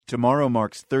Tomorrow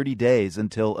marks 30 days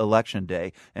until Election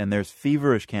Day, and there's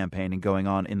feverish campaigning going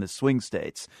on in the swing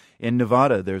states. In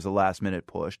Nevada, there's a last-minute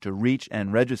push to reach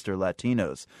and register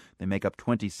Latinos. They make up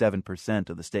 27%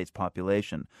 of the state's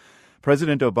population.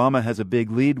 President Obama has a big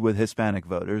lead with Hispanic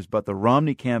voters, but the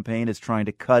Romney campaign is trying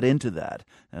to cut into that,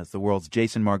 as the World's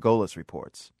Jason Margolis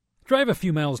reports. Drive a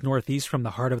few miles northeast from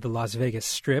the heart of the Las Vegas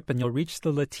Strip, and you'll reach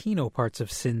the Latino parts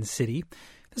of Sin City.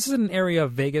 This is an area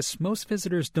of Vegas most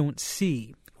visitors don't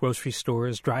see. Grocery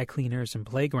stores, dry cleaners, and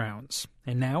playgrounds.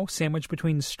 And now, sandwiched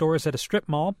between stores at a strip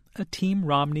mall, a Team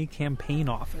Romney campaign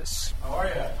office. How are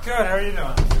you? Good, how are you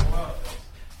doing? Well,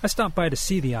 I stopped by to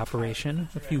see the operation.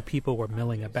 A few people were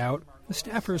milling about. The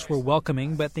staffers were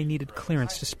welcoming, but they needed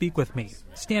clearance to speak with me.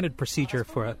 Standard procedure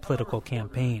for a political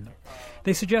campaign.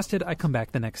 They suggested I come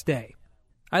back the next day.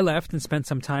 I left and spent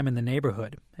some time in the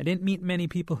neighborhood. I didn't meet many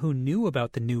people who knew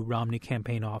about the new Romney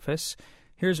campaign office.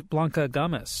 Here's Blanca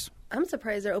Gomez. I'm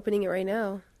surprised they're opening it right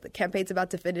now. The campaign's about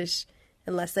to finish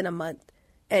in less than a month.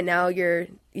 And now you're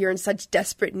in such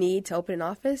desperate need to open an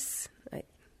office?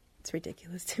 It's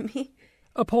ridiculous to me.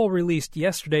 A poll released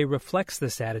yesterday reflects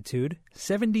this attitude.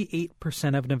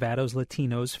 78% of Nevada's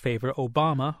Latinos favor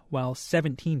Obama, while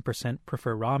 17%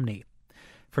 prefer Romney.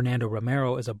 Fernando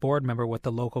Romero is a board member with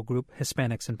the local group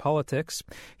Hispanics in Politics.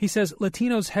 He says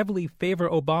Latinos heavily favor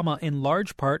Obama in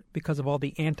large part because of all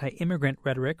the anti-immigrant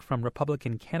rhetoric from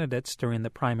Republican candidates during the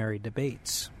primary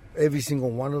debates. Every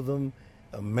single one of them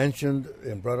mentioned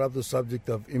and brought up the subject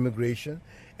of immigration,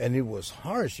 and it was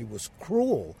harsh, it was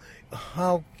cruel.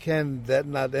 How can that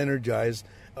not energize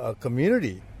a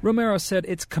community? Romero said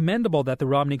it's commendable that the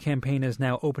Romney campaign is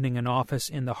now opening an office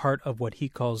in the heart of what he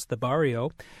calls the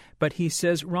barrio, but he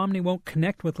says Romney won't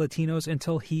connect with Latinos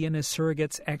until he and his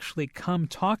surrogates actually come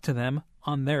talk to them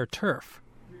on their turf.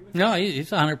 No,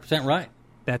 he's 100% right.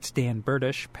 That's Dan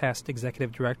Burdish, past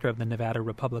executive director of the Nevada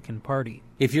Republican Party.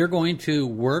 If you're going to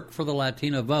work for the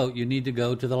Latino vote, you need to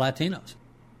go to the Latinos.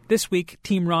 This week,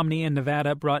 Team Romney in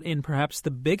Nevada brought in perhaps the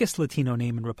biggest Latino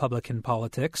name in Republican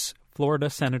politics, Florida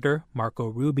Senator Marco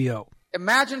Rubio.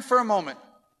 Imagine for a moment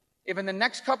if in the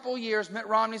next couple of years Mitt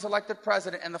Romney's elected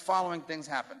president and the following things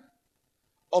happen.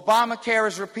 Obamacare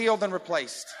is repealed and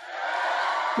replaced.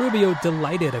 Rubio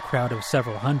delighted a crowd of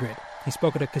several hundred. He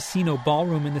spoke at a casino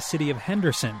ballroom in the city of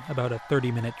Henderson, about a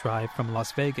 30-minute drive from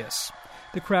Las Vegas.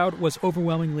 The crowd was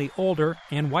overwhelmingly older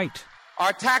and white.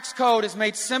 Our tax code is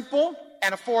made simple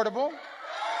and affordable.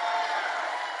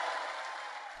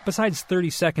 Besides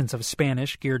 30 seconds of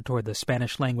Spanish geared toward the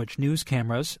Spanish-language news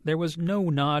cameras, there was no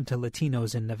nod to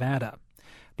Latinos in Nevada.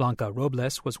 Blanca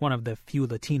Robles was one of the few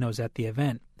Latinos at the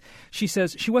event. She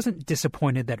says she wasn't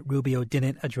disappointed that Rubio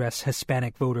didn't address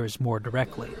Hispanic voters more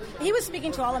directly. He was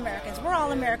speaking to all Americans. We're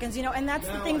all Americans, and that's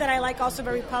the thing that I like also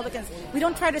about Republicans. We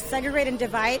don't try to segregate and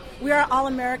divide. We are all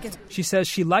Americans. She says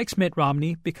she likes Mitt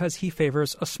Romney because he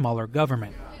favors a smaller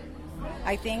government.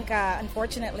 I think,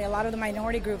 unfortunately, a lot of the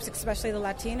minority groups, especially the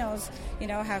Latinos,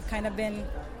 have kind of been,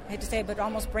 I hate to say it, but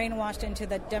almost brainwashed into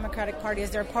the Democratic Party as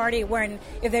their party, when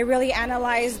if they really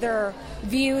analyze their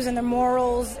views and their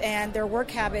morals and their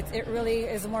work habits, it really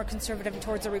is more conservative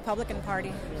towards the Republican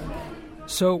Party.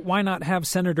 So why not have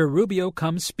Senator Rubio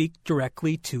come speak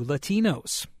directly to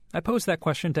Latinos? I posed that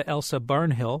question to Elsa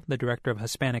Barnhill, the director of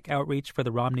Hispanic Outreach for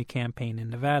the Romney campaign in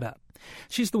Nevada.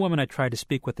 She's the woman I tried to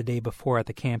speak with the day before at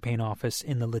the campaign office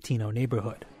in the Latino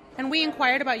neighborhood. And we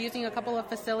inquired about using a couple of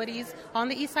facilities on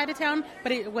the east side of town,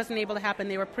 but it wasn't able to happen.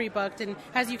 They were pre-booked, and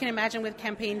as you can imagine with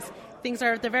campaigns, things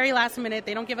are at the very last minute.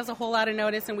 They don't give us a whole lot of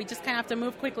notice, and we just kind of have to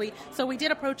move quickly. So we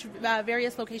did approach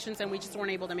various locations, and we just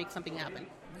weren't able to make something happen.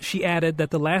 She added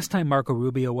that the last time Marco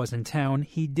Rubio was in town,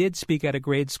 he did speak at a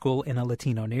grade school in a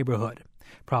Latino neighborhood.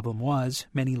 Problem was,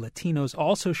 many Latinos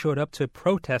also showed up to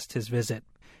protest his visit.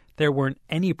 There weren't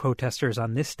any protesters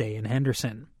on this day in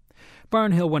Henderson.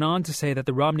 Barnhill went on to say that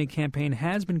the Romney campaign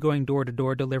has been going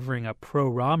door-to-door delivering a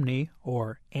pro-Romney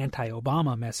or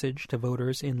anti-Obama message to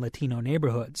voters in Latino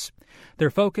neighborhoods. Their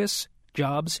focus,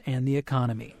 jobs and the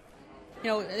economy.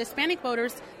 Hispanic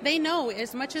voters, they know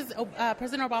as much as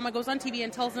President Obama goes on TV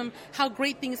and tells them how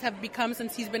great things have become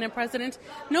since he's been president,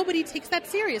 nobody takes that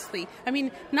seriously. I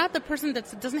mean, not the person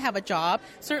that doesn't have a job,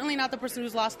 certainly not the person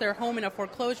who's lost their home in a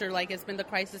foreclosure like has been the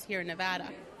crisis here in Nevada.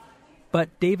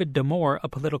 But David Damore, a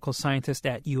political scientist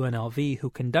at UNLV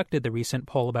who conducted the recent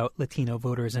poll about Latino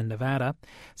voters in Nevada,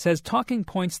 says talking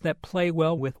points that play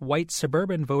well with white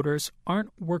suburban voters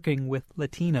aren't working with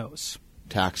Latinos.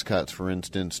 Tax cuts, for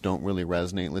instance, don't really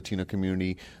resonate in the Latino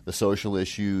community. The social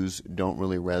issues don't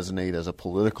really resonate as a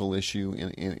political issue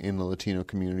in the Latino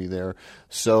community there.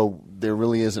 So there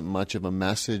really isn't much of a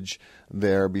message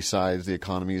there besides the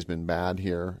economy has been bad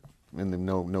here and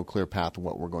no clear path of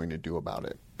what we're going to do about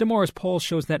it. DeMora's poll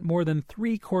shows that more than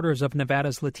 3/4 of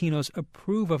Nevada's Latinos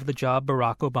approve of the job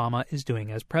Barack Obama is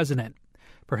doing as president.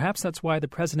 Perhaps that's why the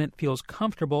president feels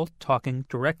comfortable talking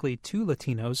directly to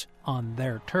Latinos on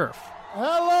their turf.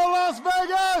 Hello, Las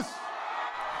Vegas!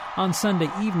 On Sunday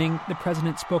evening, the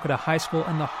president spoke at a high school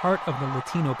in the heart of the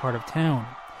Latino part of town.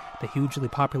 The hugely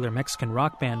popular Mexican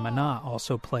rock band Maná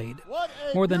also played.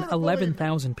 More than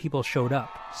 11,000 people showed up,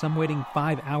 some waiting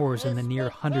 5 hours in the near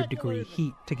 100-degree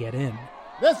heat to get in.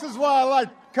 This is why I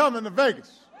like coming to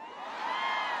Vegas.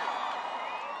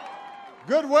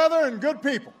 Good weather and good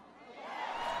people.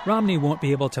 Romney won't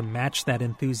be able to match that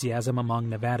enthusiasm among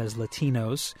Nevada's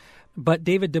Latinos. But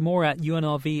David DeMora at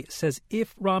UNLV says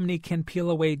if Romney can peel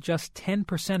away just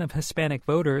 10% of Hispanic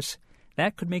voters,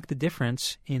 that could make the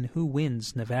difference in who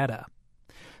wins Nevada.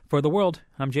 For The World,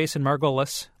 I'm Jason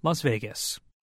Margolis, Las Vegas.